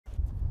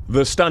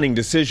The stunning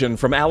decision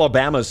from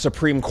Alabama's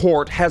Supreme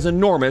Court has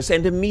enormous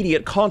and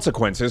immediate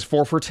consequences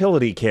for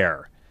fertility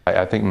care.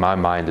 I think my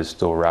mind is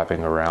still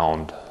wrapping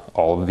around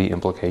all of the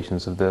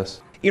implications of this.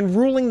 In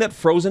ruling that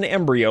frozen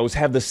embryos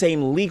have the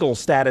same legal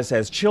status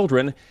as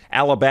children,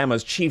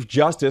 Alabama's Chief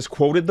Justice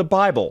quoted the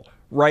Bible,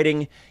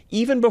 writing,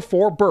 "Even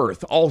before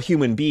birth, all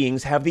human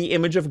beings have the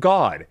image of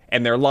God,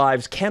 and their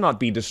lives cannot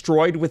be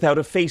destroyed without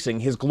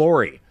effacing His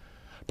glory."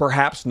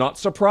 Perhaps not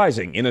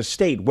surprising in a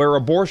state where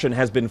abortion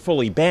has been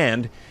fully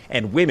banned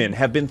and women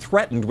have been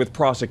threatened with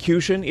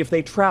prosecution if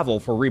they travel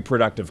for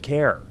reproductive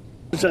care.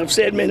 As I've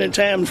said many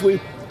times, we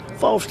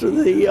foster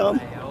the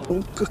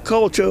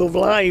culture of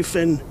life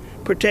and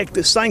protect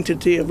the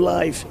sanctity of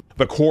life.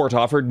 The court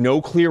offered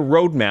no clear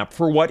roadmap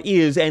for what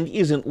is and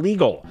isn't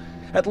legal.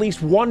 At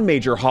least one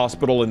major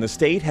hospital in the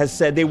state has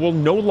said they will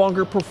no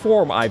longer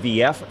perform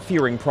IVF,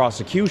 fearing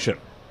prosecution.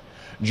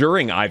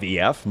 During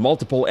IVF,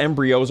 multiple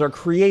embryos are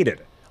created.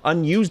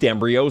 Unused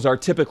embryos are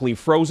typically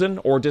frozen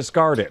or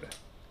discarded.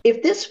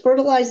 If this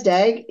fertilized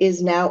egg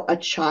is now a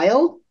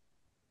child,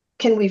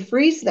 can we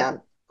freeze them?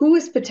 Who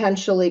is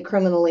potentially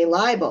criminally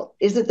liable?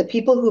 Is it the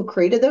people who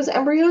created those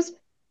embryos?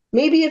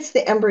 Maybe it's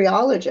the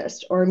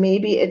embryologist, or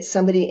maybe it's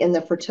somebody in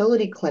the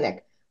fertility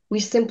clinic. We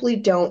simply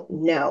don't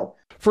know.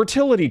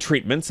 Fertility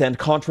treatments and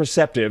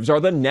contraceptives are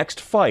the next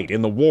fight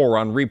in the war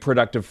on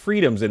reproductive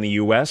freedoms in the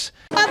U.S.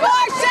 Abortion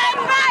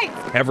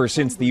rights! Ever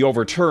since the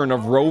overturn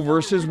of Roe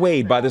v.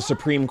 Wade by the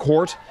Supreme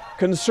Court,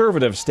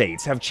 conservative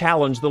states have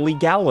challenged the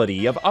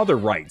legality of other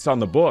rights on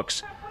the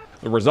books.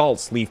 The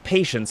results leave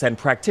patients and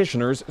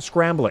practitioners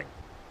scrambling.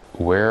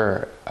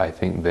 Where I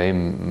think they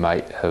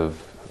might have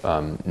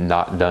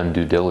not done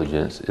due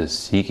diligence is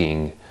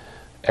seeking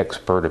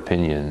expert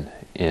opinion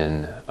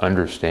in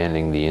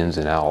understanding the ins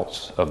and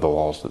outs of the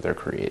laws that they're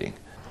creating.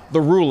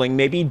 The ruling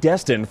may be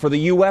destined for the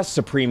U.S.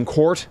 Supreme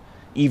Court.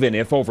 Even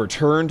if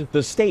overturned,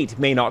 the state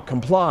may not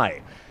comply.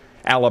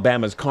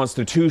 Alabama's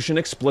Constitution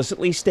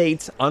explicitly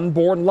states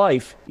unborn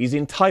life is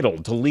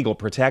entitled to legal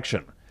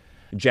protection.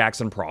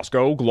 Jackson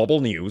Proskow, Global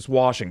News,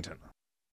 Washington.